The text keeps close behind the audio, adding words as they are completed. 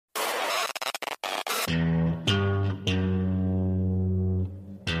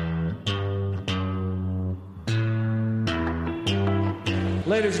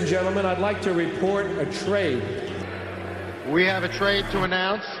ladies and gentlemen, I'd like to report a trade. We have a trade to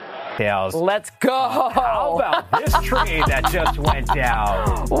announce. Tails. Let's go. How about this trade that just went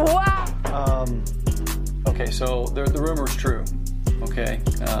down? Wow. Okay, so the rumor's true. Okay,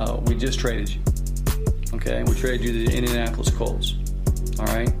 we just traded you. Okay, we traded you to the Indianapolis Colts. All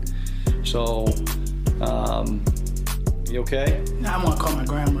right. So, you okay? Nah, I'm gonna call my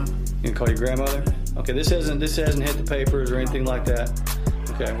grandmother. You can call your grandmother? Okay, this hasn't hit the papers or anything like that.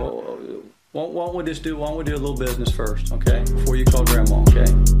 Okay, well, why don't we do a little business first, okay? Before you call grandma, okay?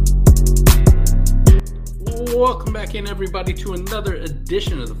 Welcome back in, everybody, to another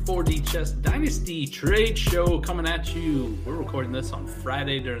edition of the 4D Chess Dynasty Trade Show coming at you. We're recording this on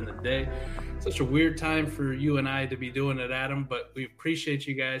Friday during the day. Such a weird time for you and I to be doing it, Adam, but we appreciate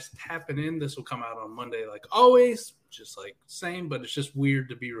you guys tapping in. This will come out on Monday like always, just like same, but it's just weird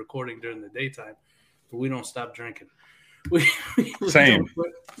to be recording during the daytime. But we don't stop drinking. Same.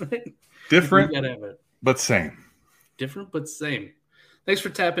 Different, but same. Different, but same. Thanks for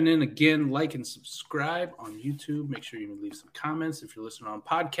tapping in again. Like and subscribe on YouTube. Make sure you leave some comments. If you're listening on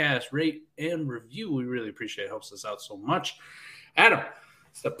podcast, rate and review. We really appreciate it. Helps us out so much. Adam,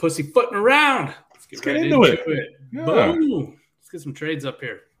 stop pussyfooting around. Let's get right into it. Yeah. Boom. Let's get some trades up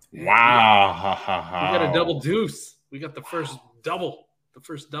here. Wow. We got a double deuce. We got the first double.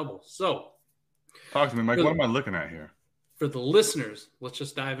 So, talk to me, Mike. What am I looking at here? For the listeners, let's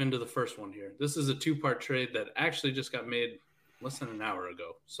just dive into the first one here. This is a two-part trade that actually just got made less than an hour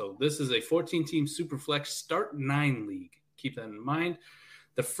ago. So this is a 14-team Superflex Start 9 league. Keep that in mind.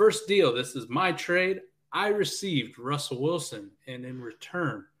 The first deal, this is my trade. I received Russell Wilson, and in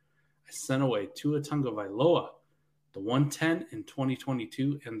return, I sent away Tua Tagovailoa, the 110 in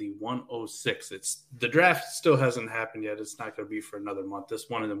 2022 and the 106. The draft still hasn't happened yet. It's not going to be for another month. This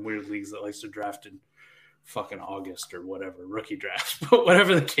one of them weird leagues that likes to draft in fucking August or whatever, rookie draft. But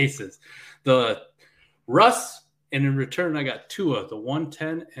whatever the case is, the Russ, and in return, I got Tua, the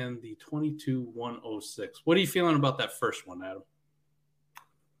 110 and the 22-106. What are you feeling about that first one, Adam?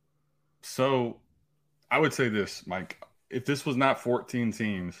 So I would say this, Mike. If this was not 14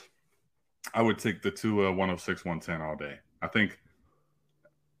 teams, I would take the Tua 106, 110 all day. I think,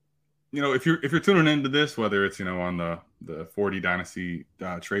 if you're tuning into this, whether it's, on the 4D Dynasty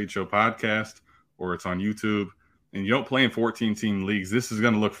Trade Show podcast or it's on YouTube, and you don't play in 14-team leagues, this is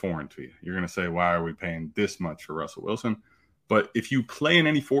going to look foreign to you. You're going to say, why are we paying this much for Russell Wilson? But if you play in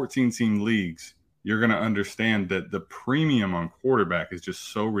any 14-team leagues, you're going to understand that the premium on quarterback is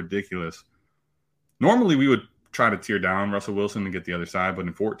just so ridiculous. Normally, we would try to tear down Russell Wilson and get the other side, but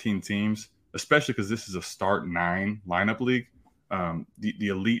in 14 teams, especially because this is a Start 9 lineup league, the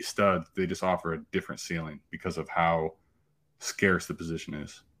elite studs, they just offer a different ceiling because of how scarce the position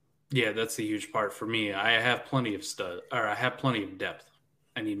is. Yeah, that's the huge part for me. I have plenty of depth.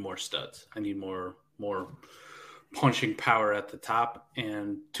 I need more studs. I need more punching power at the top,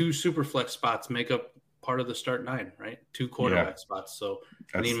 and two super flex spots make up part of the Start 9, right? Two quarterback spots. So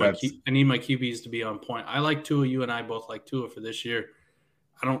I need my QBs to be on point. I like Tua. You and I both like Tua for this year.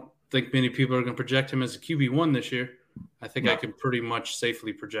 I don't think many people are going to project him as a QB1 this year. I think I can pretty much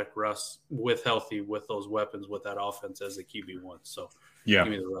safely project Russ with those weapons, with that offense as a QB1. So give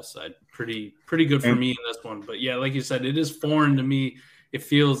me the Russ side. Pretty good for me in this one. But yeah, like you said, it is foreign to me. It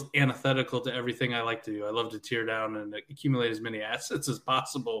feels antithetical to everything I like to do. I love to tear down and accumulate as many assets as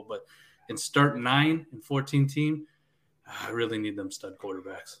possible. But in Start 9 and 14 team, I really need them stud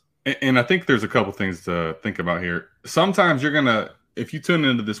quarterbacks. And I think there's a couple things to think about here. Sometimes if you tune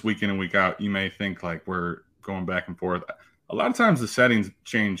into this week in and week out, you may think like we're going back and forth. A lot of times the settings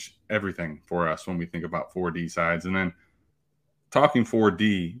change everything for us when we think about 4D sides. And then talking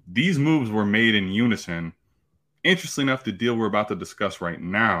 4D, these moves were made in unison. Interestingly enough, the deal we're about to discuss right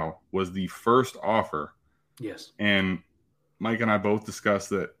now was the first offer. Yes. And Mike and I both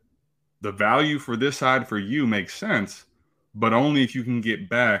discussed that the value for this side for you makes sense, but only if you can get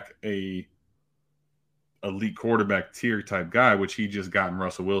back a elite quarterback tier type guy, which he just got in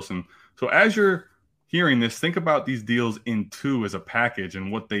Russell Wilson. So as you're hearing this, think about these deals in two as a package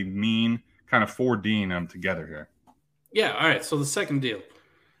and what they mean, kind of 4D'ing them together here. Yeah, all right. So the second deal,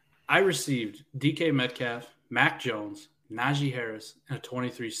 I received DK Metcalf, Mac Jones, Najee Harris, and a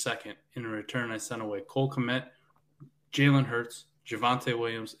 23 second. In return, I sent away Cole Kmet, Jalen Hurts, Javonte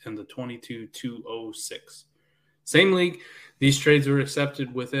Williams, and the 22-206. Same league. These trades were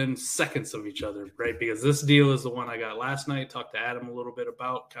accepted within seconds of each other, right? Because this deal is the one I got last night, talked to Adam a little bit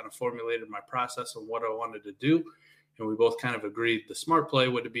about, kind of formulated my process and what I wanted to do. And we both kind of agreed the smart play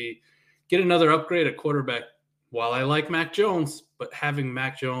would be get another upgrade at quarterback. While I like Mac Jones, but having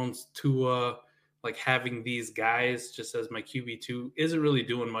Mac Jones, Tua, like having these guys just as my QB2 isn't really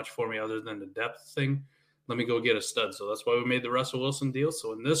doing much for me other than the depth thing. Let me go get a stud. So that's why we made the Russell Wilson deal.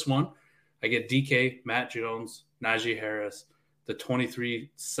 So in this one, I get DK, Matt Jones, Najee Harris, the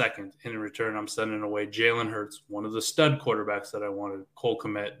 23-second. In return, I'm sending away Jalen Hurts, one of the stud quarterbacks that I wanted, Cole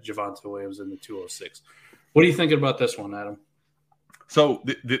Kmet, Javonte Williams in the 206. What are you thinking about this one, Adam? So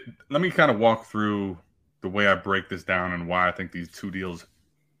let me kind of walk through the way I break this down and why I think these two deals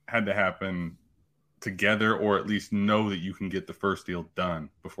had to happen together, or at least know that you can get the first deal done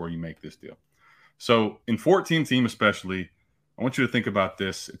before you make this deal. So in 14-team especially, I want you to think about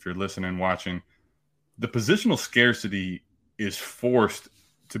this if you're listening, watching. The positional scarcity is forced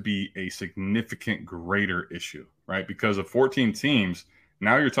to be a significant greater issue, right? Because of 14 teams,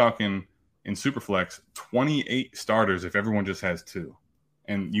 now you're talking in Superflex, 28 starters if everyone just has 2.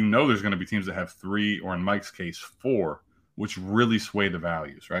 And you know there's going to be teams that have 3, or in Mike's case, 4, which really sway the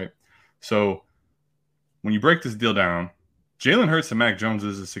values, right? So when you break this deal down, Jalen Hurts and Mac Jones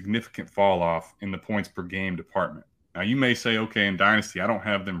is a significant fall off in the points per game department. Now, you may say, okay, in Dynasty, I don't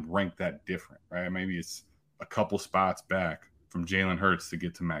have them ranked that different, right? Maybe it's a couple spots back from Jalen Hurts to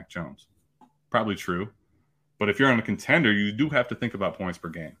get to Mac Jones. Probably true. But if you're on a contender, you do have to think about points per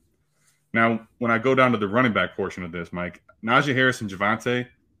game. Now, when I go down to the running back portion of this, Mike, Najee Harris and Javonte,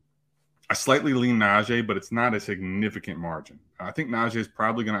 I slightly lean Najee, but it's not a significant margin. I think Najee is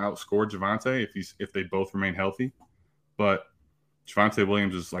probably going to outscore Javonte if they both remain healthy. But Javonte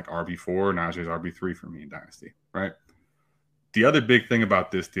Williams is like RB4, Najee is RB3 for me in Dynasty, right? The other big thing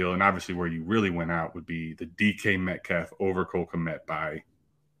about this deal, and obviously where you really went out, would be the DK Metcalf over Cole Kmet by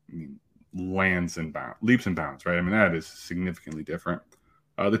leaps and bounds, right? I mean, that is significantly different.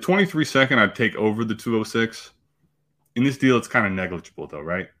 The 23-second I'd take over the 206. In this deal, it's kind of negligible, though,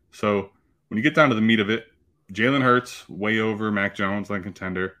 right? So when you get down to the meat of it, Jalen Hurts way over Mac Jones, like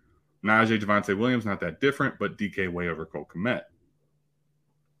contender. Najee, Javonte Williams, not that different, but DK way over Cole Kmet.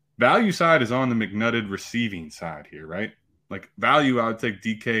 Value side is on the McNutted receiving side here, right? Like value, I would take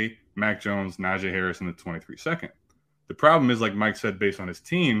DK, Mac Jones, Najee Harris in the 23-second. The problem is, like Mike said, based on his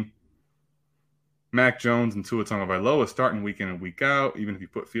team, Mac Jones and Tua Tagovailoa starting week in and week out, even if you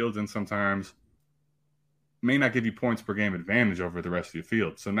put Fields in sometimes, may not give you points per game advantage over the rest of your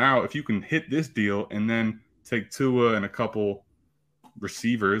field. So now if you can hit this deal and then take Tua and a couple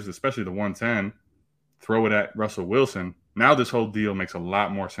receivers, especially the 110, throw it at Russell Wilson, now this whole deal makes a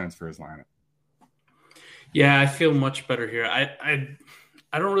lot more sense for his lineup. Yeah, I feel much better here.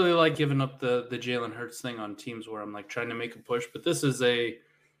 I don't really like giving up the Jalen Hurts thing on teams where I'm like trying to make a push, but this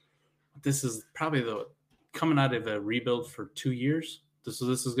is probably coming out of a rebuild for 2 years. This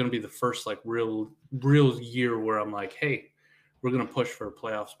is going to be the first like real year where I'm like, hey, we're going to push for a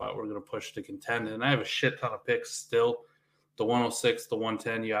playoff spot. We're going to push to contend. And I have a shit ton of picks still. The 106, the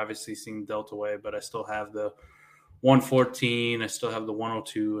 110, you obviously seen dealt away, but I still have the 114. I still have the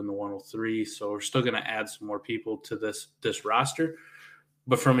 102 and the 103. So we're still going to add some more people to this roster.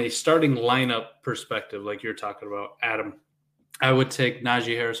 But from a starting lineup perspective, like you're talking about, Adam, I would take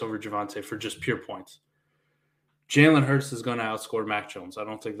Najee Harris over Javonte for just pure points. Jalen Hurts is going to outscore Mac Jones. I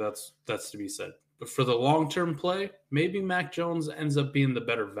don't think that's to be said. But for the long-term play, maybe Mac Jones ends up being the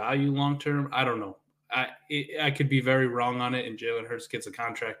better value long-term. I don't know. I could be very wrong on it, and Jalen Hurts gets a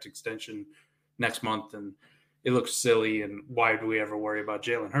contract extension next month, and it looks silly, and why do we ever worry about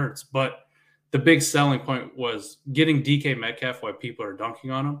Jalen Hurts? But the big selling point was getting DK Metcalf while people are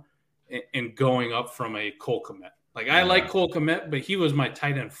dunking on him and going up from a Cole Kmet. Like, I like Cole Kmet, but he was my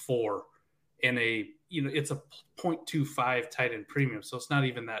tight end 4 in it's a 0.25 tight end premium, so it's not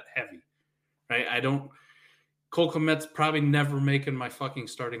even that heavy, right? Cole Kmet's probably never making my fucking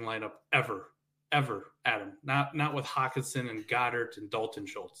starting lineup ever, Adam. Not with Hockenson and Goddard and Dalton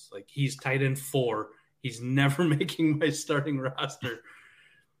Schultz. Like, he's tight end 4. He's never making my starting roster.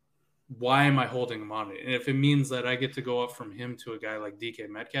 Why am I holding him on it? And if it means that I get to go up from him to a guy like DK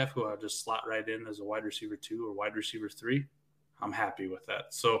Metcalf, who I'll just slot right in as a wide receiver 2 or wide receiver 3, I'm happy with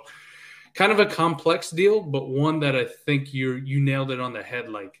that. So kind of a complex deal, but one that I think you nailed it on the head.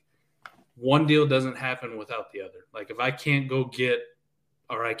 Like, one deal doesn't happen without the other. Like, if I can't go get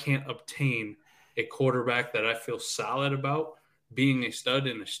or I can't obtain a quarterback that I feel solid about being a stud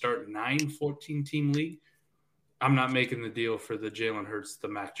in a start 14-team league, I'm not making the deal for the Jalen Hurts, the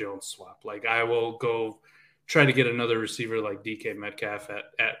Mac Jones swap. Like, I will go try to get another receiver like DK Metcalf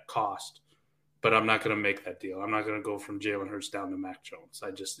at cost, but I'm not going to make that deal. I'm not going to go from Jalen Hurts down to Mac Jones.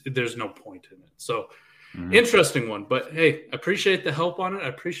 There's no point in it. So Interesting one, but hey, appreciate the help on it. I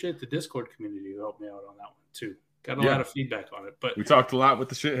appreciate the Discord community who helped me out on that one too. Got a lot of feedback on it, but we talked a lot with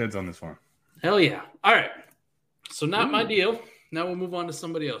the shitheads on this one. Hell yeah. All right. So not my deal. Now we'll move on to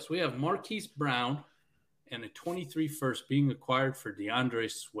somebody else. We have Marquise Brown and a 23 first being acquired for DeAndre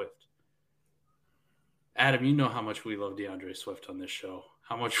Swift. Adam, you know how much we love DeAndre Swift on this show.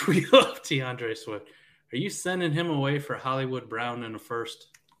 How much we love DeAndre Swift. Are you sending him away for Hollywood Brown in a first?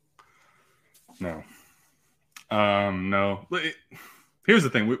 No. No. Here's the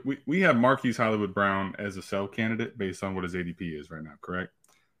thing. We have Marquise Hollywood Brown as a sell candidate based on what his ADP is right now, correct?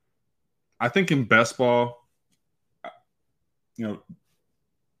 I think in best ball,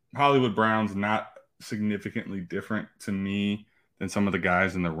 Hollywood Brown's not significantly different to me than some of the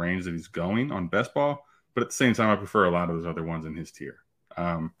guys in the range that he's going on best ball. But at the same time, I prefer a lot of those other ones in his tier.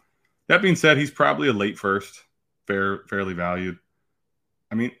 That being said, he's probably a late first, fairly valued.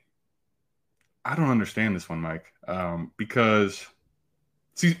 I mean, I don't understand this one, Mike, because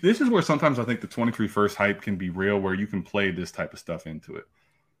see, this is where sometimes I think the 23 first hype can be real, where you can play this type of stuff into it.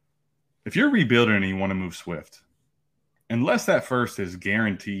 If you're rebuilding and you want to move Swift, unless that first is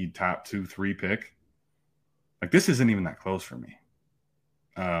guaranteed top 2-3 pick, like this isn't even that close for me.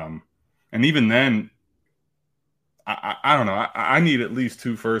 And even then, I don't know. I need at least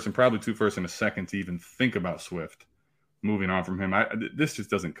 2 firsts and probably 2 firsts and a second to even think about Swift moving on from him. This just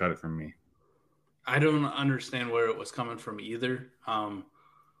doesn't cut it for me. I don't understand where it was coming from either.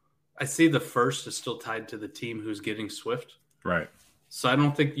 I see the first is still tied to the team who's getting Swift. Right. So I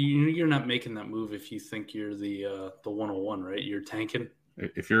don't think you're not making that move if you think you're the 101, right? You're tanking.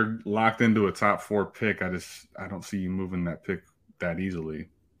 If you're locked into a top 4 pick, I don't see you moving that pick that easily.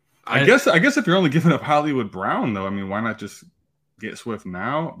 I guess if you're only giving up Hollywood Brown, though, I mean, why not just get Swift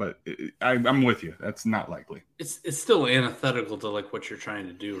now? But I'm with you. That's not likely. It's still antithetical to like what you're trying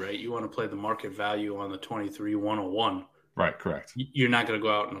to do, right? You want to play the market value on the 23 101. Right, correct. You're not going to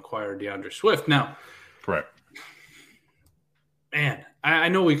go out and acquire DeAndre Swift. Now, correct. Man, I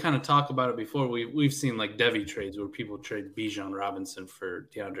know we kind of talked about it before. We've seen like Devy trades where people trade Bijan Robinson for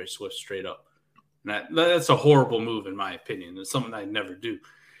DeAndre Swift straight up. And that's a horrible move in my opinion. It's something I'd never do.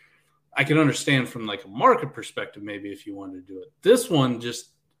 I can understand from like a market perspective maybe if you wanted to do it. This one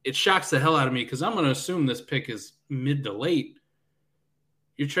it shocks the hell out of me because I'm going to assume this pick is mid to late.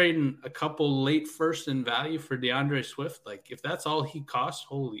 You're trading a couple late first in value for DeAndre Swift. Like if that's all he costs,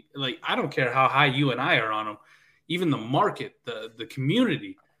 I don't care how high you and I are on him. Even the market, the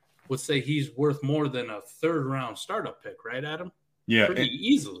community would say he's worth more than a 3rd round startup pick, right, Adam? Yeah. Pretty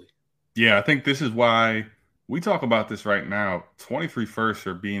easily. Yeah, I think this is why we talk about this right now. 23 firsts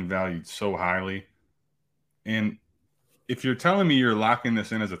are being valued so highly. And if you're telling me you're locking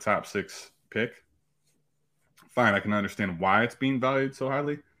this in as a top 6 pick, fine, I can understand why it's being valued so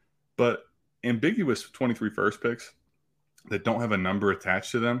highly. But ambiguous 23 first picks that don't have a number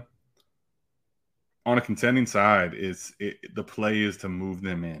attached to them, on a contending side, the play is to move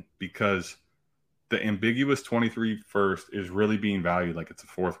them in because the ambiguous 23 first is really being valued like it's a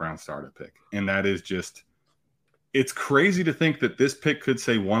 4th round startup pick. And that is just – it's crazy to think that this pick could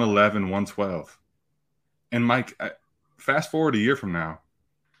say 111, 112. And, Mike, fast forward a year from now,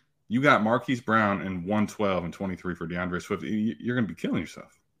 you got Marquise Brown and 112 and 23 for DeAndre Swift. You're going to be killing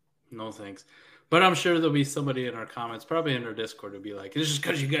yourself. No thanks. But I'm sure there'll be somebody in our comments, probably in our Discord, to be like, "It's just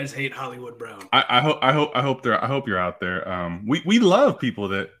because you guys hate Hollywood Brown." I hope you're out there. We love people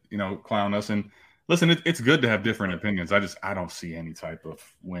that clown us, and listen, it's good to have different opinions. I don't see any type of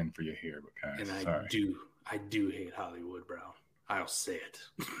win for you here, but guys, and sorry. I do hate Hollywood Brown. I'll say it.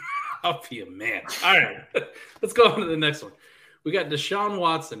 I'll be a man. All right, let's go on to the next one. We got Deshaun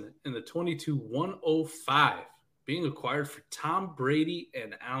Watson in the 22-105. Being acquired for Tom Brady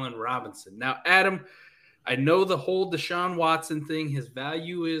and Allen Robinson. Now, Adam, I know the whole Deshaun Watson thing, his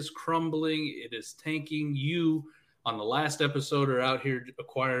value is crumbling. It is tanking. You, on the last episode, are out here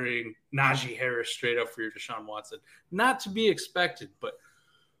acquiring Najee Harris straight up for your Deshaun Watson. Not to be expected, but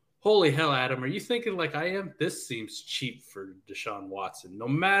holy hell, Adam, are you thinking like I am? This seems cheap for Deshaun Watson, no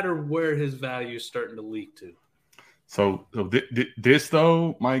matter where his value is starting to leak to. So this,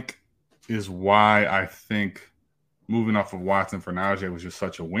 though, Mike, is why I think moving off of Watson for Najee was just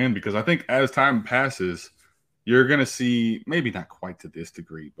such a win, because I think as time passes, you're going to see, maybe not quite to this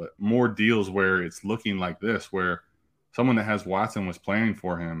degree, but more deals where it's looking like this, where someone that has Watson was planning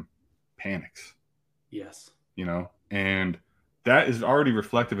for him panics. Yes. And that is already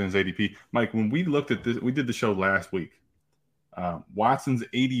reflective in his ADP. Mike, when we looked at this, we did the show last week. Watson's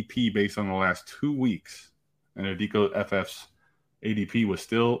ADP based on the last 2 weeks, and Adeko FF's ADP was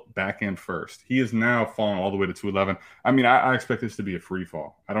still back end first. He is now fallen all the way to 211. I mean, I expect this to be a free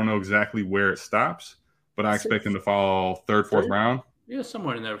fall. I don't know exactly where it stops, but I expect him to fall 3rd, 4th round. Yeah,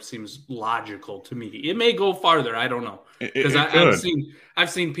 somewhere in there seems logical to me. It may go farther. I don't know, because I've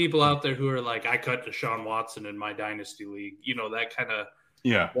seen people out there who are like, I cut Deshaun Watson in my dynasty league. You know, that kind of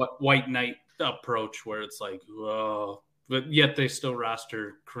white knight approach where it's like, whoa, but yet they still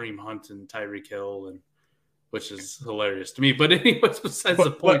roster Kareem Hunt and Tyreek Hill, and which is hilarious to me. But anyways, besides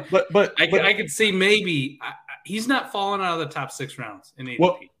the point, but I could see maybe he's not falling out of the top 6 rounds in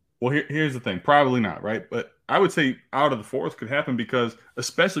ADP. Well, here's the thing. Probably not, right? But I would say out of the 4th could happen because,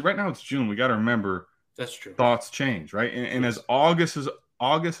 especially right now, it's June. We got to remember that's true. Thoughts change, right? And as August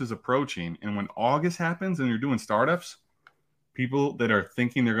is approaching, and when August happens and you're doing startups, people that are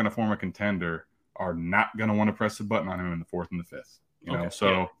thinking they're going to form a contender are not going to want to press the button on him in the 4th and the 5th. You know,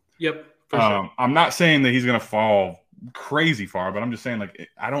 so yep. Sure. I'm not saying that he's going to fall crazy far, but I'm just saying, like,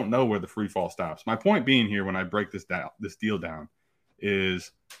 I don't know where the free fall stops. My point being here, when I break this deal down,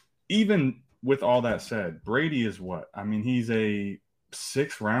 is even with all that said, Brady is what? I mean, he's a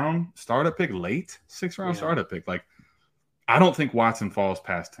 6th round startup pick, late 6th round startup pick. Like, I don't think Watson falls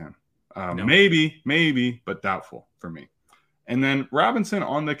past him. No. Maybe, but doubtful for me. And then Robinson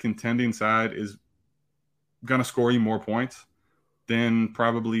on the contending side is going to score you more points than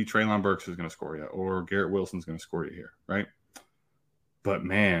probably Treylon Burks is going to score you, or Garrett Wilson's going to score you here, right? But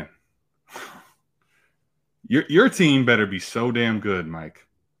man, your team better be so damn good, Mike.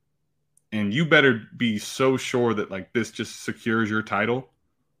 And you better be so sure that, like, this just secures your title,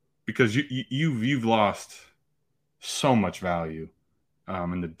 because you've lost so much value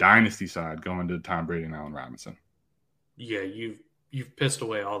in the dynasty side going to Tom Brady and Allen Robinson. Yeah, you've pissed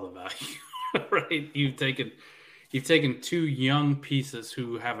away all the value, right? You've taken 2 young pieces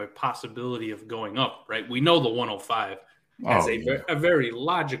who have a possibility of going up, right? We know the 105 has a very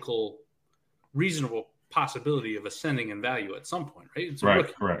logical, reasonable possibility of ascending in value at some point, right? It's a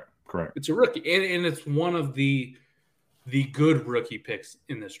rookie. Correct. It's a rookie, and it's one of the good rookie picks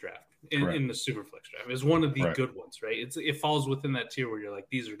in this draft, in the Superflex draft. It's one of the good ones, right? It falls within that tier where you're like,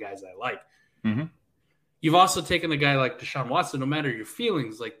 these are guys I like. Mm-hmm. You've also taken a guy like Deshaun Watson, no matter your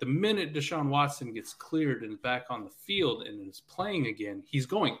feelings, like the minute Deshaun Watson gets cleared and is back on the field and is playing again, he's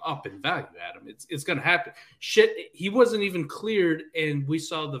going up in value, Adam. It's going to happen. He wasn't even cleared, and we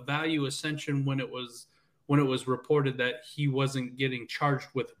saw the value ascension when it was reported that he wasn't getting charged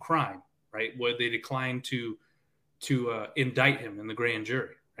with a crime, right? Where they declined to indict him in the grand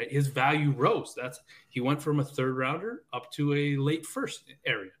jury, right? His value rose. He went from a 3rd rounder up to a late 1st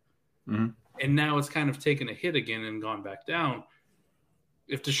area. Mm-hmm. And now it's kind of taken a hit again and gone back down.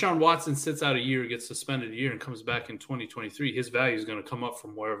 If Deshaun Watson sits out a year, gets suspended a year, and comes back in 2023, his value is going to come up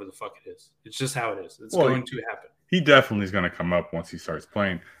from wherever the fuck it is. It's just how it is. It's going to happen. He definitely is going to come up once he starts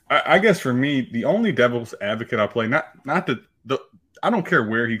playing. I guess for me, the only devil's advocate I'll play, not I don't care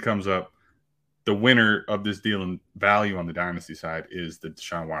where he comes up, the winner of this deal in value on the dynasty side is the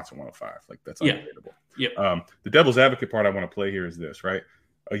Deshaun Watson 105. Like, that's undebatable. Yep. The devil's advocate part I want to play here is this, right?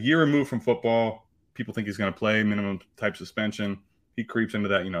 A year removed from football, people think he's going to play, minimum type suspension. He creeps into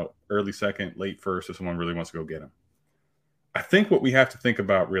that, early 2nd, late 1st if someone really wants to go get him. I think what we have to think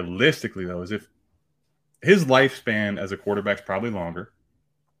about realistically, though, is if his lifespan as a quarterback is probably longer,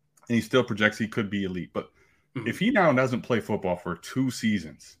 and he still projects he could be elite. But if he now doesn't play football for 2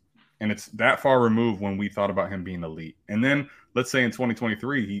 seasons, and it's that far removed when we thought about him being elite, and then let's say in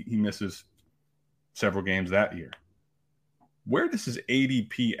 2023 he misses several games that year, where does his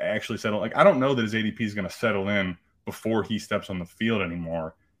ADP actually settle? Like, I don't know that his ADP is going to settle in before he steps on the field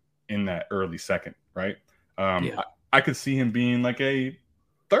anymore in that early 2nd, right? I could see him being like a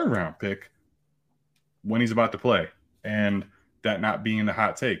 3rd round pick when he's about to play, and that not being the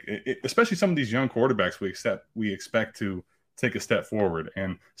hot take, especially some of these young quarterbacks we expect to take a step forward,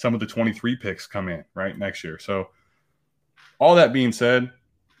 and some of the 23 picks come in right next year. So all that being said,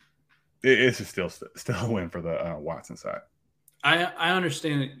 it's still a win for the Watson side. I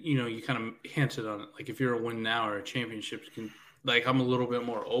understand that, you kind of hinted on it. Like, if you're a win now or a championship, I'm a little bit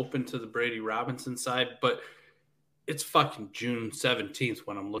more open to the Brady Robinson side, but it's fucking June 17th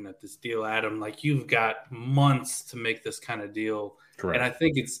when I'm looking at this deal, Adam. Like, you've got months to make this kind of deal. Correct. And I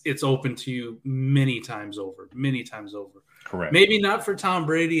think it's open to you many times over. Correct. Maybe not for Tom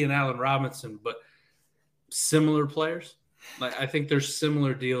Brady and Allen Robinson, but similar players. Like, I think there's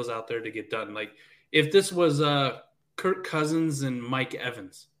similar deals out there to get done. Like, if this was Kirk Cousins and Mike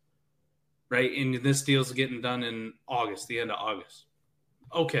Evans, right? And this deal's getting done in August, the end of August.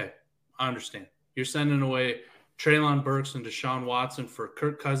 Okay, I understand. You're sending away Treylon Burks and Deshaun Watson for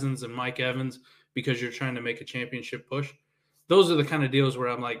Kirk Cousins and Mike Evans because you're trying to make a championship push. Those are the kind of deals where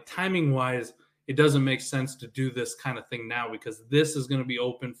I'm like, timing-wise, it doesn't make sense to do this kind of thing now, because this is going to be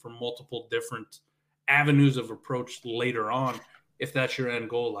open for multiple different avenues of approach later on. if that's your end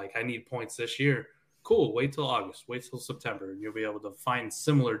goal, like I need points this year, cool. Wait till August, wait till September, and you'll be able to find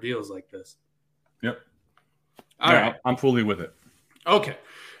similar deals like this. Yep. All right. I'm fully with it. Okay.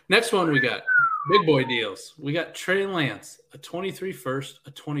 Next one we got big boy deals. We got Trey Lance, a 23 first,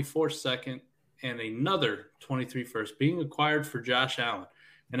 a 24 second, and another 23 first being acquired for Josh Allen.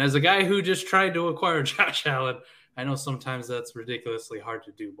 And as a guy who just tried to acquire Josh Allen, I know sometimes that's ridiculously hard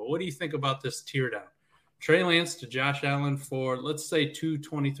to do. But what do you think about this tear down? Trey Lance to Josh Allen for, let's say,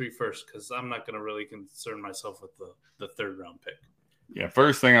 223 first, because I'm not going to really concern myself with the third round pick. Yeah,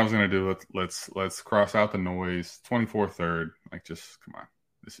 first thing I was going to do, let's cross out the noise. 24 third. Like, just come on.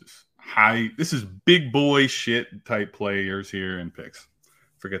 This is big boy shit type players here and picks.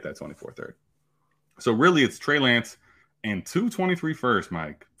 Forget that 24 third. So really it's Trey Lance and 223 first,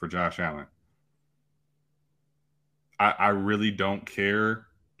 Mike, for Josh Allen. I really don't care.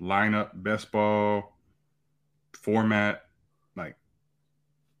 Lineup, best ball, format. Like,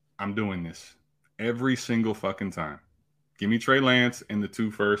 I'm doing this every single fucking time. Give me Trey Lance in the 2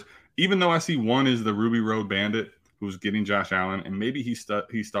 first. Even though I see one is the Ruby Road Bandit who's getting Josh Allen, and maybe he's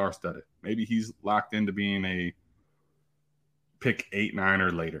star-studded. Maybe he's locked into being a pick 8, 9,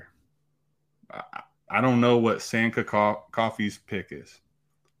 or later. I don't know what Sanka Coffee's pick is,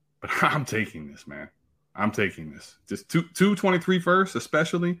 but I'm taking this, man. I'm taking this. Just 223 first,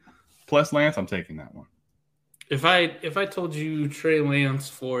 especially, plus Lance, I'm taking that one. If I told you Trey Lance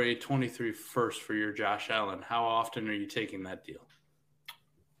for a 23 first for your Josh Allen, how often are you taking that deal?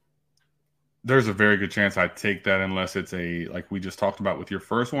 There's a very good chance I'd take that unless it's like we just talked about with your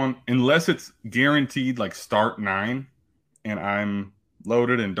first one, unless it's guaranteed like start 9 and I'm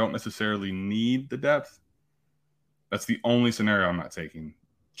loaded and don't necessarily need the depth. That's the only scenario I'm not taking.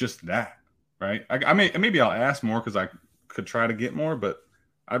 Just that, right? Maybe I'll ask more because I could try to get more, but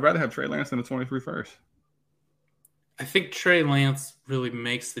I'd rather have Trey Lance than a 23 first. I think Trey Lance really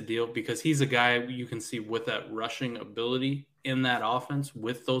makes the deal because he's a guy you can see with that rushing ability in that offense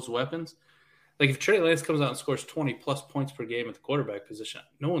with those weapons. Like if Trey Lance comes out and scores 20 plus points per game at the quarterback position,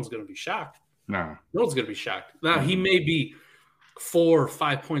 no one's going to be shocked. No one's going to be shocked. Now, he may be 4 or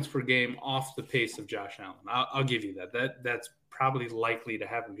 5 points per game off the pace of Josh Allen. I'll give you that. That's probably likely to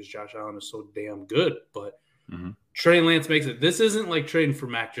happen because Josh Allen is so damn good. But Trey Lance makes it. This isn't like trading for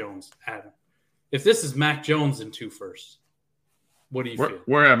Mac Jones, Adam. If this is Mac Jones in 2 first, what do you feel?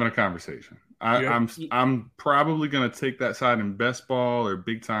 We're having a conversation. I'm probably going to take that side in best ball or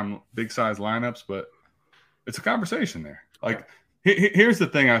big size lineups, but it's a conversation there. Like, here's the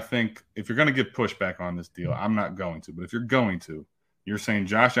thing. I think if you're going to give pushback on this deal, I'm not going to. But if you're going to, you're saying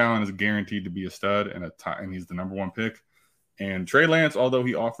Josh Allen is guaranteed to be a stud and he's the number 1 pick. And Trey Lance, although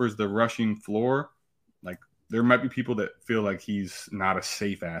he offers the rushing floor, like there might be people that feel like he's not a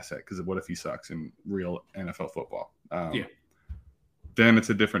safe asset because of what if he sucks in real NFL football. Then it's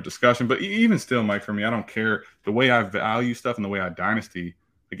a different discussion. But even still, Mike, for me, I don't care. The way I value stuff and the way I dynasty,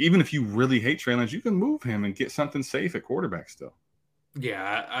 like even if you really hate Trey Lance, you can move him and get something safe at quarterback still.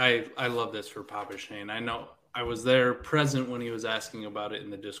 Yeah, I love this for Papa Shane. I know I was there present when he was asking about it in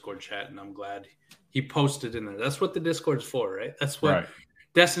the Discord chat, and I'm glad he posted in there. That's what the Discord's for, right? That's what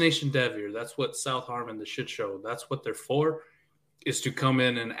Destination Devier, that's what South Harmon, the shit show, that's what they're for, is to come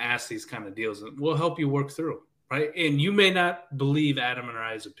in and ask these kind of deals, and we'll help you work through, right? And you may not believe Adam and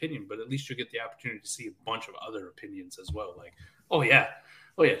I's opinion, but at least you get the opportunity to see a bunch of other opinions as well. Like, oh yeah,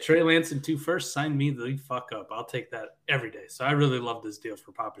 Trey Lance in 2 first, sign me the fuck up. I'll take that every day. So I really love this deal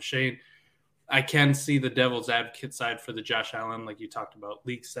for Papa Shane. I can see the devil's advocate side for the Josh Allen, like you talked about,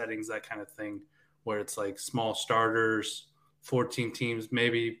 league settings, that kind of thing, where it's like small starters, 14 teams,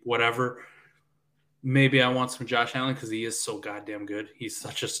 maybe whatever. Maybe I want some Josh Allen because he is so goddamn good. He's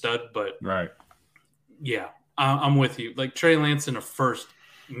such a stud, but yeah, I'm with you. Like Trey Lance in a first,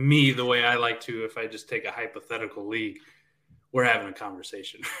 the way I like to, if I just take a hypothetical league, we're having a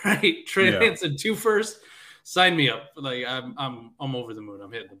conversation, right? Trey Lance in 2 first, sign me up. Like I'm over the moon.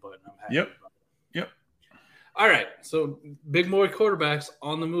 I'm hitting the button. I'm happy. Yep. All right, so big boy quarterbacks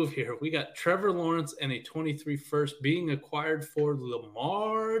on the move here. We got Trevor Lawrence and a 23 first being acquired for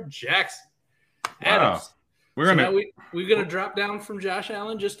Lamar Jackson. Adams. We're gonna drop down from Josh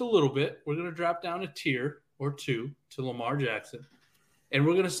Allen just a little bit. We're gonna drop down a tier or 2 to Lamar Jackson, and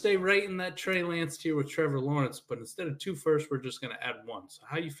we're gonna stay right in that Trey Lance tier with Trevor Lawrence. But instead of 2 first, we're just gonna add 1. So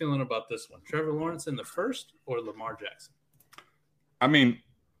how you feeling about this one? Trevor Lawrence in the first or Lamar Jackson? I mean,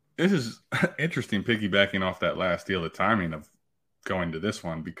 this is interesting piggybacking off that last deal, the timing of going to this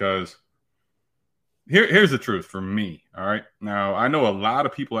one, because here's the truth for me. All right. Now, I know a lot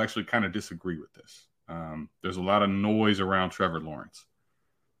of people actually kind of disagree with this. There's a lot of noise around Trevor Lawrence.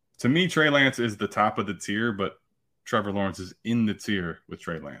 To me, Trey Lance is the top of the tier, but Trevor Lawrence is in the tier with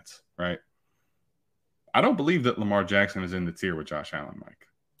Trey Lance, right? I don't believe that Lamar Jackson is in the tier with Josh Allen, Mike.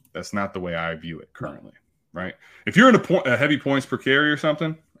 That's not the way I view it currently, right? If you're in a heavy points per carry or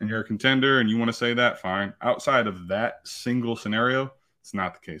something, and you're a contender and you want to say that, fine. Outside of that single scenario, it's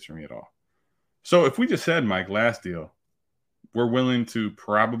not the case for me at all. So if we just said, Mike, last deal, we're willing to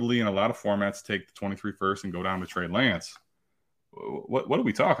probably in a lot of formats take the 23 first and go down to Trey Lance, what are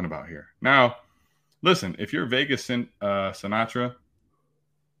we talking about here? Now, listen, if you're Vegas Sinatra,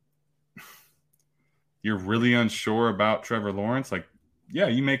 you're really unsure about Trevor Lawrence, like, yeah,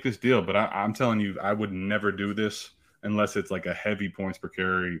 you make this deal, but I'm telling you, I would never do this unless it's like a heavy points per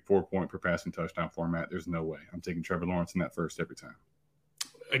carry, 4 point per passing touchdown format. There's no way. I'm taking Trevor Lawrence in that first every time.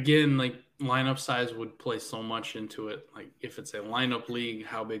 Again, like lineup size would play so much into it. Like if it's a lineup league,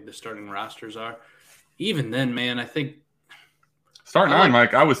 how big the starting rosters are. Even then, man, I think starting on,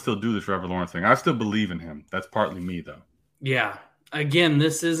 Mike, I would still do the Trevor Lawrence thing. I still believe in him. That's partly me, though. Yeah. Again,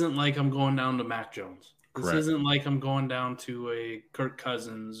 this isn't like I'm going down to Mac Jones. This Correct. Isn't like I'm going down to a Kirk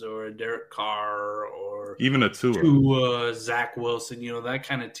Cousins or a Derek Carr or even a Tua, Zach Wilson, that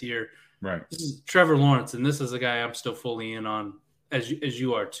kind of tier. Right. This is Trevor Lawrence, and this is a guy I'm still fully in on, as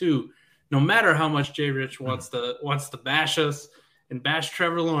you are too. No matter how much Jay Rich wants to bash us and bash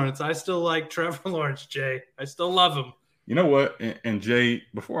Trevor Lawrence, I still like Trevor Lawrence, Jay. I still love him. You know what? And Jay,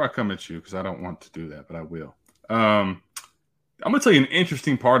 before I come at you, because I don't want to do that, but I will. I'm going to tell you an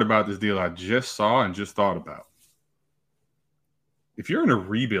interesting part about this deal I just saw and just thought about. If you're in a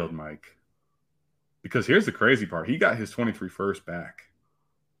rebuild, Mike, because here's the crazy part. He got his 23 first back.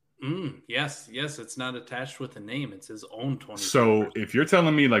 Yes. It's not attached with a name. It's his own 23 So first. If you're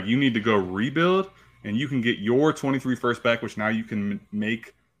telling me like you need to go rebuild and you can get your 23 first back, which now you can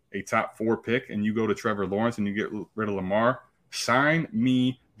make a top 4 pick and you go to Trevor Lawrence and you get rid of Lamar, sign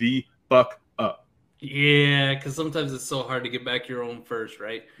me the fuck up. Yeah, because sometimes it's so hard to get back your own first,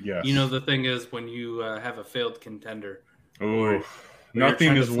 right? Yes. The thing is when you have a failed contender. Oh,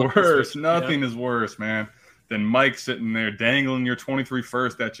 nothing is worse. Nothing is worse, man, than Mike sitting there dangling your 23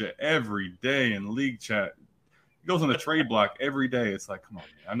 first at you every day in league chat. He goes on the trade block every day. It's like, come on,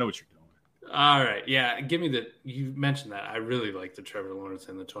 man. I know what you're doing. All right. Yeah. Give me you mentioned that. I really like the Trevor Lawrence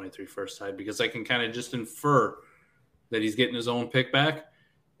and the 23 first side because I can kind of just infer that he's getting his own pick back.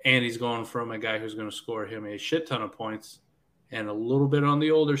 And he's going from a guy who's going to score him a shit ton of points and a little bit on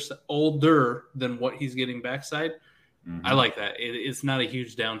the older than what he's getting backside. Mm-hmm. I like that. It's not a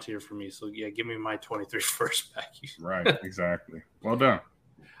huge down tier for me. So, yeah, give me my 23 first back. Right, exactly. Well done.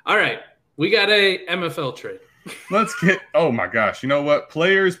 All right. We got a MFL trade. Let's get – oh, my gosh. You know what?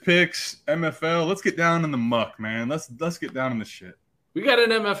 Players, picks, MFL. Let's get down in the muck, man. Let's get down in the shit. We got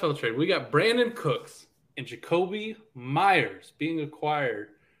an MFL trade. We got Brandon Cooks and Jakobi Meyers being acquired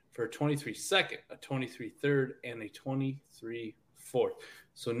for a 23 second, a 23 third, and a 23 fourth.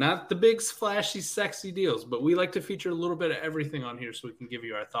 So not the big, flashy, sexy deals, but we like to feature a little bit of everything on here so we can give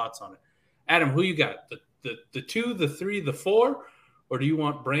you our thoughts on it. Adam, who you got? The 2, the 3, the 4, or do you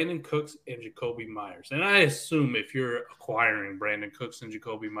want Brandon Cooks and Jakobi Meyers? And I assume if you're acquiring Brandon Cooks and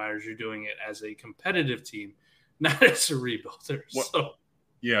Jakobi Meyers, you're doing it as a competitive team, not as a rebuilder.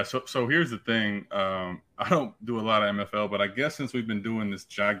 Yeah, so here's the thing. I don't do a lot of MFL, but I guess since we've been doing this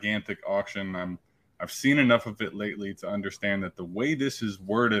gigantic auction, I've seen enough of it lately to understand that the way this is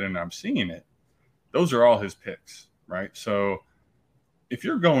worded and I'm seeing it, those are all his picks, right? So if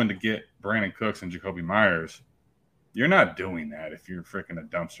you're going to get Brandon Cooks and Jakobi Meyers, you're not doing that if you're freaking a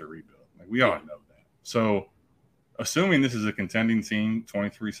dumpster rebuild. Like we all know that. So assuming this is a contending team,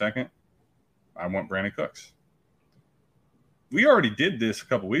 23 second, I want Brandon Cooks. We already did this a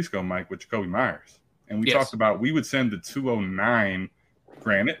couple weeks ago, Mike, with Jakobi Meyers. And we talked about we would send the 209,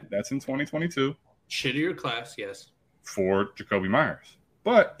 granted, that's in 2022. Shittier class, yes. For Jakobi Meyers.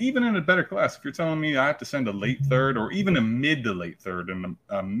 But even in a better class, if you're telling me I have to send a late third or even a mid to late third and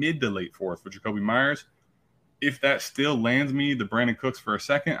a mid to late fourth for Jakobi Meyers, if that still lands me the Brandon Cooks for a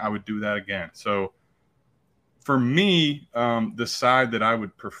second, I would do that again. So for me, the side that I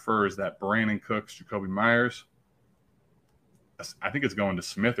would prefer is that Brandon Cooks, Jakobi Meyers. I think it's going to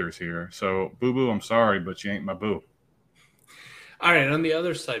Smithers here. So, boo-boo, I'm sorry, but you ain't my boo. All right, on the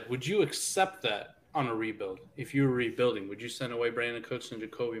other side, would you accept that on a rebuild? If you were rebuilding, would you send away Brandon Cooks and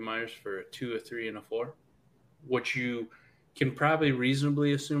Jakobi Meyers for a 2, a 3, and a 4? Which you can probably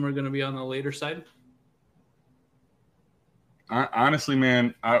reasonably assume are going to be on the later side? Honestly,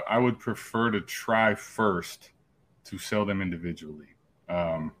 man, I would prefer to try first to sell them individually.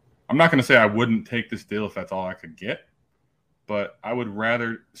 I'm not going to say I wouldn't take this deal if that's all I could get. But I would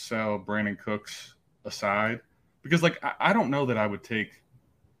rather sell Brandon Cooks aside because, like, I don't know that I would take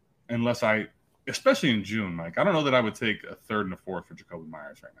unless I especially in June, Mike. I don't know that I would take a third and a fourth for Jacoby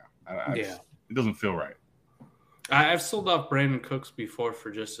Myers right now. It doesn't feel right. I've sold off Brandon Cooks before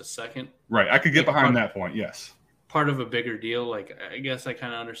for just a second. Right. I could get behind that point. Yes. Part of a bigger deal. Like, I guess I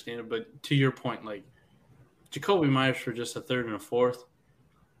kind of understand it. But to your point, like, Jacoby Myers for just a third and a fourth.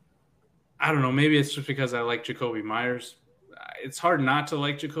 I don't know. Maybe it's just because I like Jacoby Myers. It's hard not to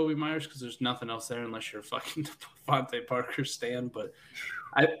like Jacoby Myers because there's nothing else there unless you're fucking Devontae Parker stan. But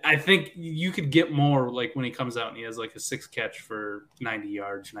I think you could get more like when he comes out and he has like a 6 catch for 90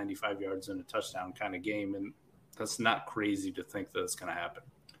 yards, 95 yards and a touchdown kind of game. And that's not crazy to think that it's going to happen.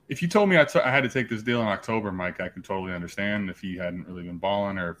 If you told me I had to take this deal in October, Mike, I could totally understand if he hadn't really been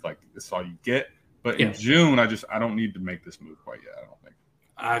balling or if like this is all you get. But in June, I don't need to make this move quite yet. I don't think.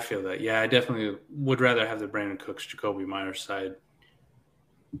 I feel that. Yeah, I definitely would rather have the Brandon Cooks, Jacoby Myers side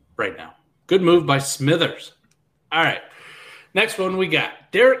right now. Good move by Smithers. All right. Next one we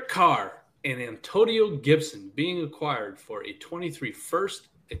got Derek Carr and Antonio Gibson being acquired for a 23 first,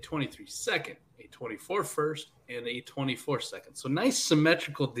 a 23 second, a 24 first, and a 24 second. So nice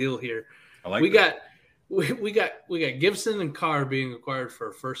symmetrical deal here. I like we got Gibson and Carr being acquired for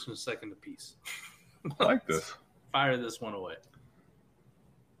a first and a second apiece. I like this. Fire this one away.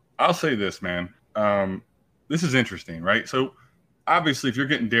 I'll say this, man. This is interesting, right? So obviously if you're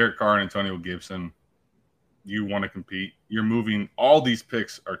getting Derek Carr and Antonio Gibson, you want to compete. You're moving. All these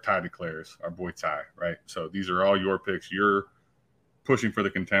picks are Ty DeClare's, our boy Ty, right? So these are all your picks. You're pushing for the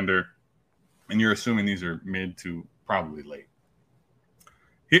contender, and you're assuming these are mid to probably late.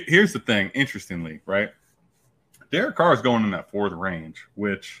 Here's the thing, interestingly, right? Derek Carr is going in that 4th range,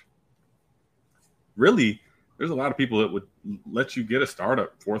 which really there's a lot of people that would let you get a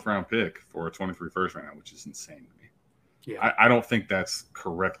startup 4th round pick for a 23 first right now, which is insane to me. Yeah, I don't think that's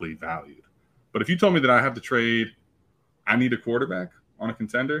correctly valued. But if you told me that I have to trade, I need a quarterback on a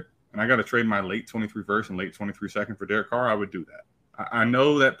contender, and I got to trade my late 23 first and late 23 second for Derek Carr, I would do that. I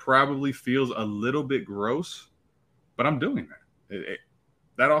know that probably feels a little bit gross, but I'm doing that.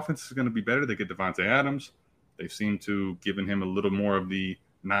 That offense is going to be better. They get Devontae Adams. They've seemed to given him a little more of the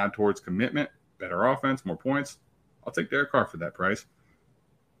nod towards commitment, better offense, more points. I'll take Derek Carr for that price.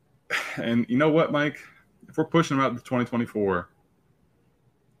 And you know what, Mike? If we're pushing him out to 2024,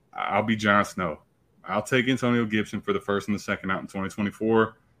 I'll be Jon Snow. I'll take Antonio Gibson for the first and the second out in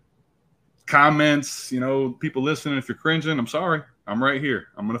 2024. Comments, people listening, if you're cringing, I'm sorry. I'm right here.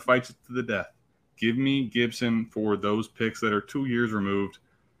 I'm going to fight you to the death. Give me Gibson for those picks that are 2 years removed.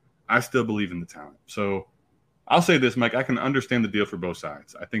 I still believe in the talent. So I'll say this, Mike. I can understand the deal for both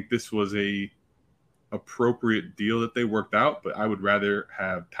sides. I think this was a appropriate deal that they worked out, but I would rather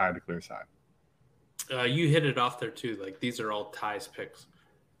have Ty DeClare's side. You hit it off there too. Like these are all Ty's picks.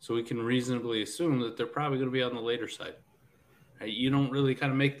 So we can reasonably assume that they're probably going to be on the later side. Right? You don't really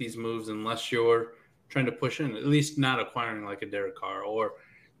kind of make these moves unless you're trying to push in, at least not acquiring like a Derek Carr, or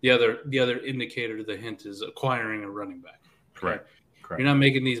the other indicator to the hint is acquiring a running back. Correct. You're not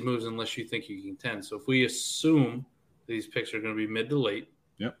making these moves unless you think you can contend. So if we assume these picks are going to be mid to late,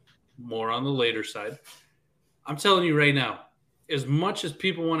 more on the later side, I'm telling you right now, as much as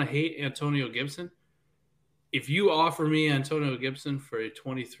people want to hate Antonio Gibson, if you offer me Antonio Gibson for a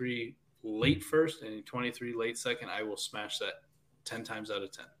 23 late first and a 23 late second, I will smash that 10 times out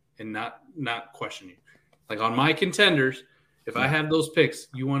of 10 and not question you. Like on my contenders, if I have those picks,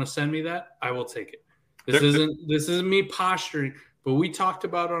 you want to send me that, I will take it. This isn't me posturing, but we talked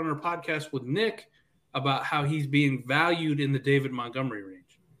about on our podcast with Nick about how he's being valued in the David Montgomery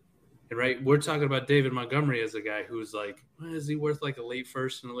range. And right, we're talking about David Montgomery as a guy who's like, is he worth like a late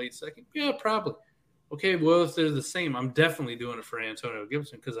first and a late second? Yeah, probably. Okay, well, if they're the same, I'm definitely doing it for Antonio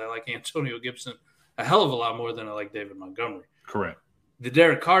Gibson because I like Antonio Gibson a hell of a lot more than I like David Montgomery. Correct. The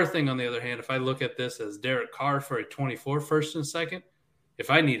Derek Carr thing, on the other hand, if I look at this as Derek Carr for a 24 first and second, if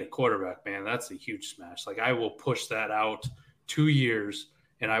I need a quarterback, man, that's a huge smash. Like I will push that out 2 years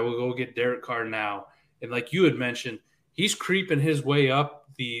and I will go get Derek Carr now. And like you had mentioned, he's creeping his way up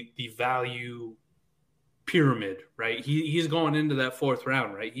the value pyramid, right? He's going into that 4th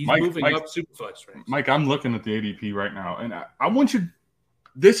round, right? He's moving up Superflex ranks. Mike, I'm looking at the ADP right now, and I want you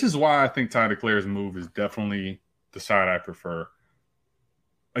 – this is why I think Ty DeClare's move is definitely the side I prefer.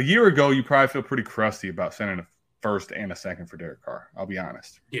 A year ago, you probably feel pretty crusty about sending a first and a second for Derek Carr. I'll be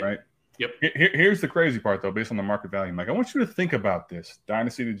honest, right? Yep. Here's the crazy part, though, based on the market value. Mike, I want you to think about this.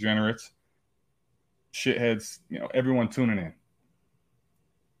 Dynasty degenerates, shitheads, everyone tuning in.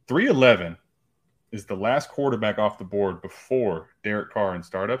 311 is the last quarterback off the board before Derek Carr in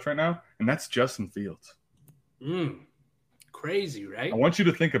startups right now, and that's Justin Fields. Crazy, right? I want you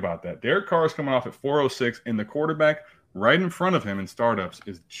to think about that. Derek Carr is coming off at 406, and the quarterback right in front of him in startups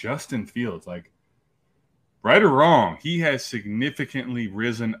is Justin Fields. Like, right or wrong, he has significantly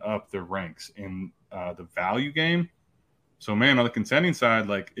risen up the ranks in the value game. So, man, on the contending side,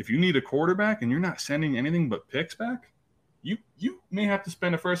 like if you need a quarterback and you're not sending anything but picks back, you may have to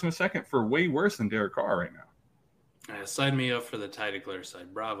spend a first and a second for way worse than Derek Carr right now. Sign me up for the Ty DeClaire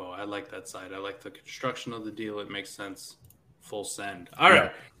side. Bravo. I like that side. I like the construction of the deal. It makes sense. Full send. All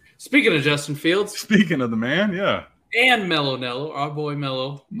right. Speaking of Justin Fields. Speaking of the man, yeah. And Mello Nello, our boy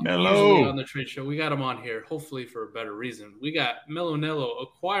Mello. Mello. On the trade show. We got him on here, hopefully for a better reason. We got Mello Nello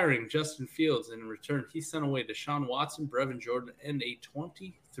acquiring Justin Fields. In return, he sent away Deshaun Watson, Brevin Jordan, and a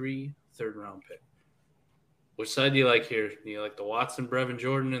 23 third-round pick. Which side do you like here? Do you like the Watson, Brevin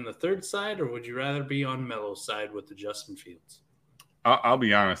Jordan in the third side, or would you rather be on Mello's side with the Justin Fields? I'll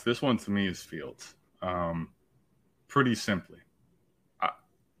be honest. This one to me is Fields. Pretty simply.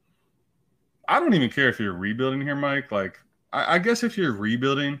 I don't even care if you're rebuilding here, Mike. Like, I guess if you're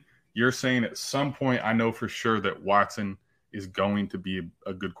rebuilding, you're saying at some point, I know for sure that Watson is going to be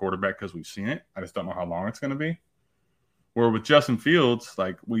a good quarterback because we've seen it. I just don't know how long it's going to be. Where with Justin Fields,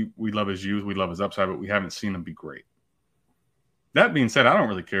 like we love his youth, we love his upside, but we haven't seen him be great. That being said, I don't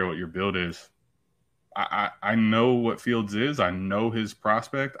really care what your build is. I know what Fields is. I know his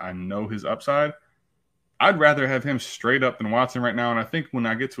prospect. I know his upside. I'd rather have him straight up than Watson right now. And I think when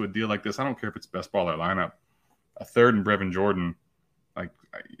I get to a deal like this, I don't care if it's best ball or lineup, a third and Brevin Jordan, like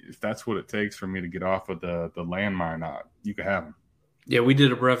if that's what it takes for me to get off of the landmine, you can have him. Yeah, we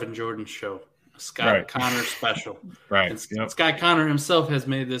did a Brevin Jordan show, a Scott Connor special. Right. And Scott Connor himself has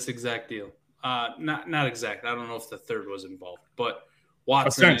made this exact deal. Not exact. I don't know if the third was involved, but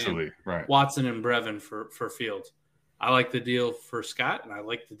Watson and Brevin for Fields. I like the deal for Scott, and I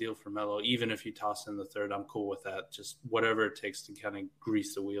like the deal for Mello. Even if you toss in the third, I'm cool with that. Just whatever it takes to kind of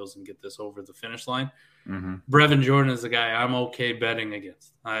grease the wheels and get this over the finish line. Mm-hmm. Brevin Jordan is the guy I'm okay betting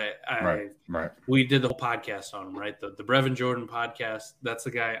against. Right. We did the whole podcast on him, right? The Brevin Jordan podcast, that's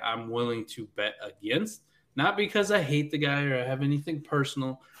the guy I'm willing to bet against. Not because I hate the guy or I have anything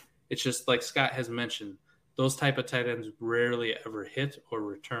personal. It's just like Scott has mentioned, those type of tight ends rarely ever hit or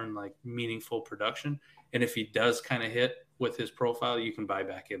return like meaningful production. And if he does kind of hit with his profile, you can buy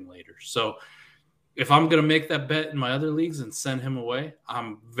back in later. So if I'm going to make that bet in my other leagues and send him away,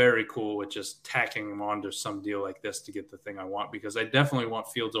 I'm very cool with just tacking him onto some deal like this to get the thing I want, because I definitely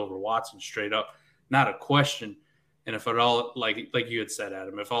want Fields over Watson straight up. Not a question. And if at all, like you had said,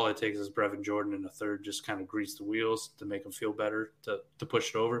 Adam, if all it takes is Brevin Jordan in a third, just kind of grease the wheels to make him feel better, to push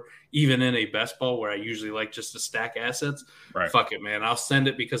it over, even in a best ball where I usually like just to stack assets, fuck it, man. I'll send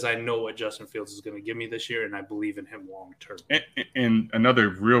it because I know what Justin Fields is going to give me this year, and I believe in him long term. And another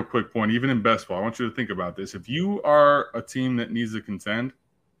real quick point, even in best ball, I want you to think about this. If you are a team that needs to contend,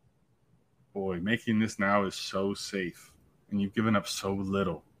 boy, making this now is so safe, and you've given up so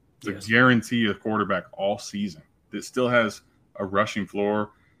little to guarantee a quarterback all season that still has a rushing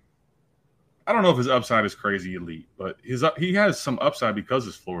floor. I don't know if his upside is crazy elite, but he has some upside because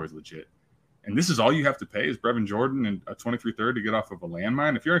his floor is legit. And this is all you have to pay is Brevin Jordan and a 23 third to get off of a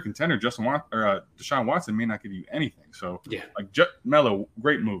landmine. If you're a contender, Deshaun Watson may not give you anything. So, Mello,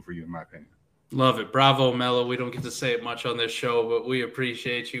 great move for you, in my opinion. Love it. Bravo, Mello. We don't get to say it much on this show, but we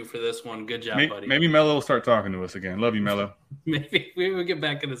appreciate you for this one. Good job, buddy. Maybe Mello will start talking to us again. Love you, Mello. Maybe we will get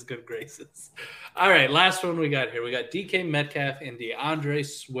back in his good graces. All right, last one we got here. We got DK Metcalf and DeAndre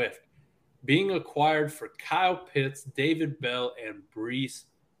Swift being acquired for Kyle Pitts, David Bell, and Breece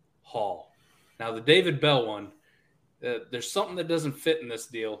Hall. Now, the David Bell one, there's something that doesn't fit in this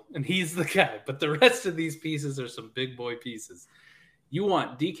deal, and he's the guy. But the rest of these pieces are some big boy pieces. You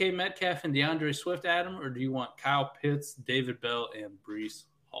want DK Metcalf and DeAndre Swift, Adam, or do you want Kyle Pitts, David Bell, and Breece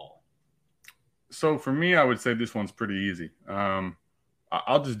Hall? So for me, I would say this one's pretty easy.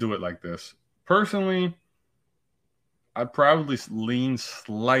 I'll just do it like this. Personally, I'd probably lean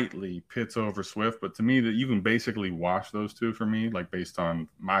slightly Pitts over Swift, but to me, that you can basically wash those two for me, like based on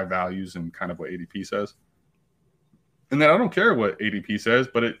my values and kind of what ADP says. And then I don't care what ADP says,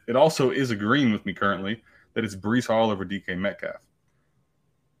 but it also is agreeing with me currently that it's Breece Hall over DK Metcalf.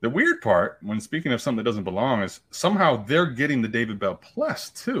 The weird part, when speaking of something that doesn't belong, is somehow they're getting the David Bell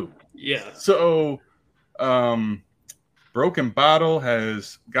plus too. Yeah. So, Broken Bottle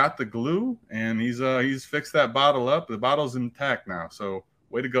has got the glue, and he's fixed that bottle up. The bottle's intact now. So,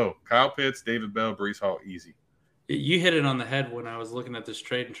 way to go, Kyle Pitts, David Bell, Breece Hall, easy. You hit it on the head when I was looking at this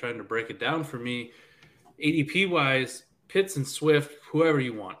trade and trying to break it down for me. ADP wise, Pitts and Swift, whoever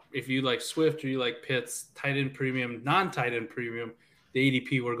you want. If you like Swift or you like Pitts, tight end premium, non-tight end premium. The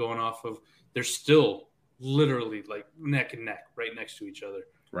ADP we're going off of, they're still literally like neck and neck right next to each other.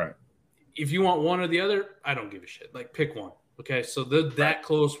 Right. If you want one or the other, I don't give a shit. Like pick one. Okay. So they're that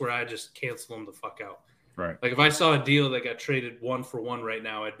close where I just cancel them the fuck out. Right. Like if I saw a deal that got traded 1-for-1 right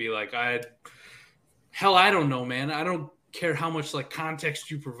now, I'd be like, I don't know, man. I don't care how much like context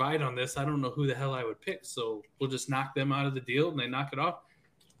you provide on this. I don't know who the hell I would pick. So we'll just knock them out of the deal and they knock it off.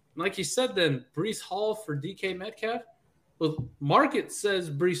 Like you said, then Breece Hall for DK Metcalf. Well, market says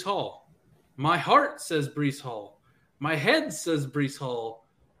Breece Hall. My heart says Breece Hall. My head says Breece Hall.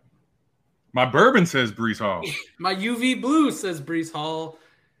 My bourbon says Breece Hall. My UV blue says Breece Hall.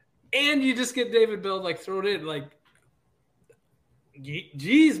 And you just get David Bell like thrown in. Like,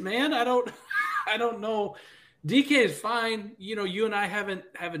 geez, man, I don't know. DK is fine. You know, you and I haven't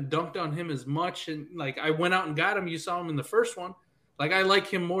dunked on him as much. And like I went out and got him. You saw him in the first one. Like I like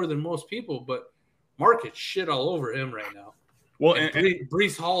him more than most people, but market shit all over him right now. Well, and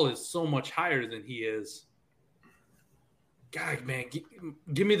Breece Hall is so much higher than he is. God, man,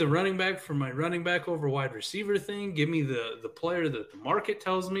 give me the running back for my running back over wide receiver thing. Give me the player that the market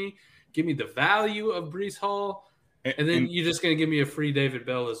tells me. Give me the value of Breece Hall. And then you're just going to give me a free David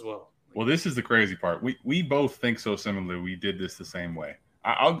Bell as well. Well, this is the crazy part. We both think so similarly. We did this the same way.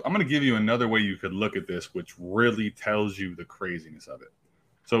 I'm going to give you another way you could look at this, which really tells you the craziness of it.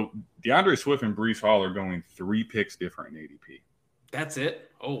 So DeAndre Swift and Breece Hall are going 3 picks different in ADP. That's it?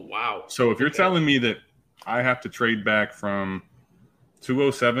 Oh, wow. So if you're telling me that I have to trade back from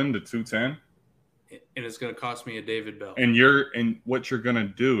 207 to 210, and it's going to cost me a David Bell. And what you're going to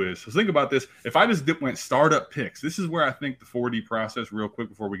do is, so think about this. If I just went startup picks, this is where I think the 4D process, real quick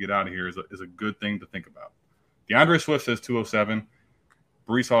before we get out of here, is a good thing to think about. DeAndre Swift says 207.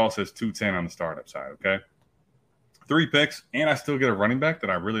 Breece Hall says 210 on the startup side, okay? 3 picks, and I still get a running back that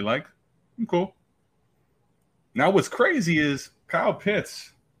I really like. I'm cool. Now what's crazy is Kyle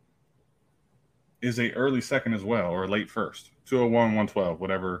Pitts is a early second as well, or a late first. 201, 112,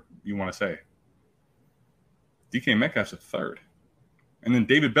 whatever you want to say. DK Metcalf's a third. And then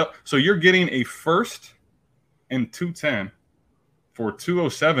David Bell. So you're getting a first and 210 for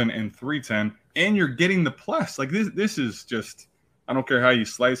 207 and 310, and you're getting the plus. Like this is just, I don't care how you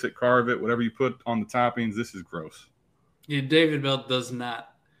slice it, carve it, whatever you put on the toppings, this is gross. Yeah, David Bell does not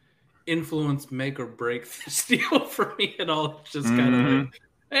influence, make or break this deal for me at all. It's just kind of like,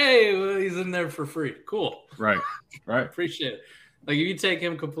 hey, well, he's in there for free. Cool. Right. Appreciate it. Like if you take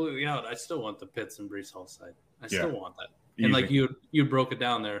him completely out, I still want the Pitts and Breece Hall side. I still want that. Easy. And like you broke it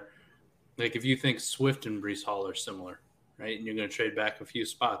down there. Like if you think Swift and Breece Hall are similar, right? And you're going to trade back a few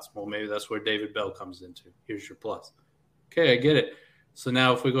spots. Well, maybe that's where David Bell comes into. Here's your plus. Okay, I get it. So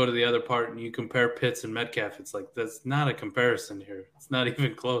now if we go to the other part and you compare Pitts and Metcalf, it's like that's not a comparison here. It's not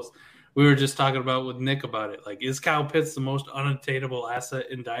even close. We were just talking about with Nick about it. Like, is Kyle Pitts the most unattainable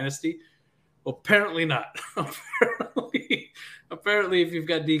asset in Dynasty? Well, apparently not. Apparently, if you've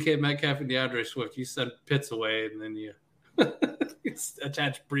got DK Metcalf and DeAndre Swift, you send Pitts away and then you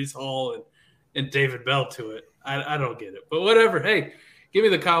attach Breece Hall and David Bell to it. I don't get it. But whatever. Hey, give me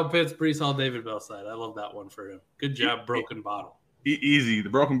the Kyle Pitts, Breece Hall, David Bell side. I love that one for him. Good job, Broken Bottle. Easy. The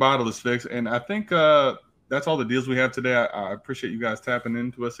broken bottle is fixed. And I think that's all the deals we have today. I appreciate you guys tapping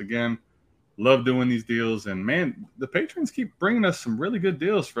into us again. Love doing these deals. And, man, the patrons keep bringing us some really good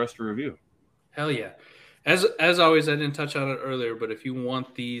deals for us to review. Hell yeah. As always, I didn't touch on it earlier, but if you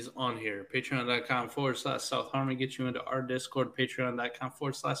want these on here, patreon.com/South Harmony, get you into our Discord,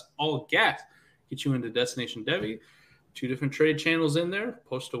 patreon.com/allgas, get you into Destination Debbie. 2 different trade channels in there.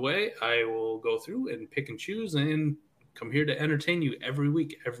 Post away. I will go through and pick and choose and come here to entertain you every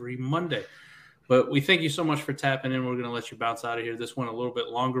week, every Monday. But we thank you so much for tapping in. We're going to let you bounce out of here. This went a little bit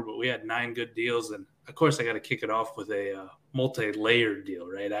longer, but we had 9 good deals. And, of course, I got to kick it off with a multi-layered deal,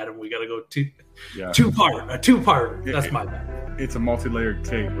 right, Adam? We got to go two-part. That's my bad. It's a multi-layered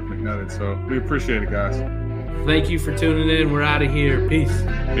cake with McNutted, so we appreciate it, guys. Thank you for tuning in. We're out of here. Peace.